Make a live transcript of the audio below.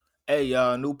Hey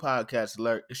y'all, new podcast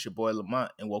alert. It's your boy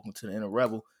Lamont and welcome to the Inner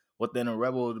Rebel. What the Inner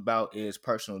Rebel is about is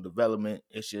personal development.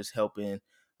 It's just helping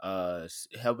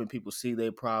people see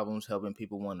their problems, helping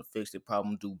people want to fix their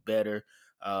problem, do better,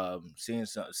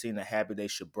 seeing a habit they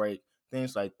should break,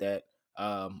 things like that.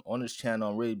 On this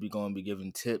channel, I'm really going to be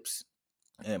giving tips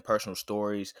and personal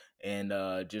stories and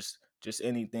just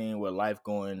anything with life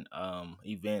going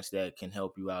events that can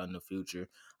help you out in the future.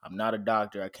 I'm not a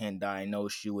doctor. I can't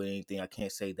diagnose you with anything. I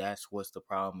can't say that's what's the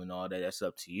problem and all that. That's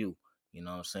up to you. You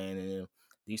know what I'm saying? And if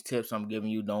these tips I'm giving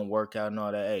you don't work out and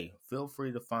all that, hey, feel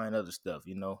free to find other stuff.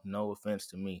 No offense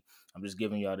to me. I'm just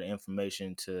giving y'all the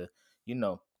information to,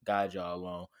 guide y'all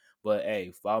along. But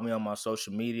hey, follow me on my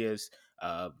social medias.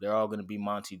 They're all gonna be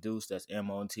Monty Deuce. That's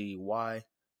MontyDuece.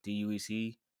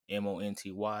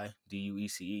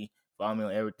 Follow me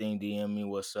on everything. DM me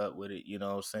what's up with it. You know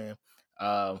what I'm saying?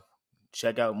 Uh,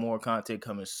 Check out more content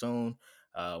coming soon.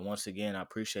 Once again, I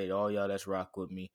appreciate all y'all that's rock with me.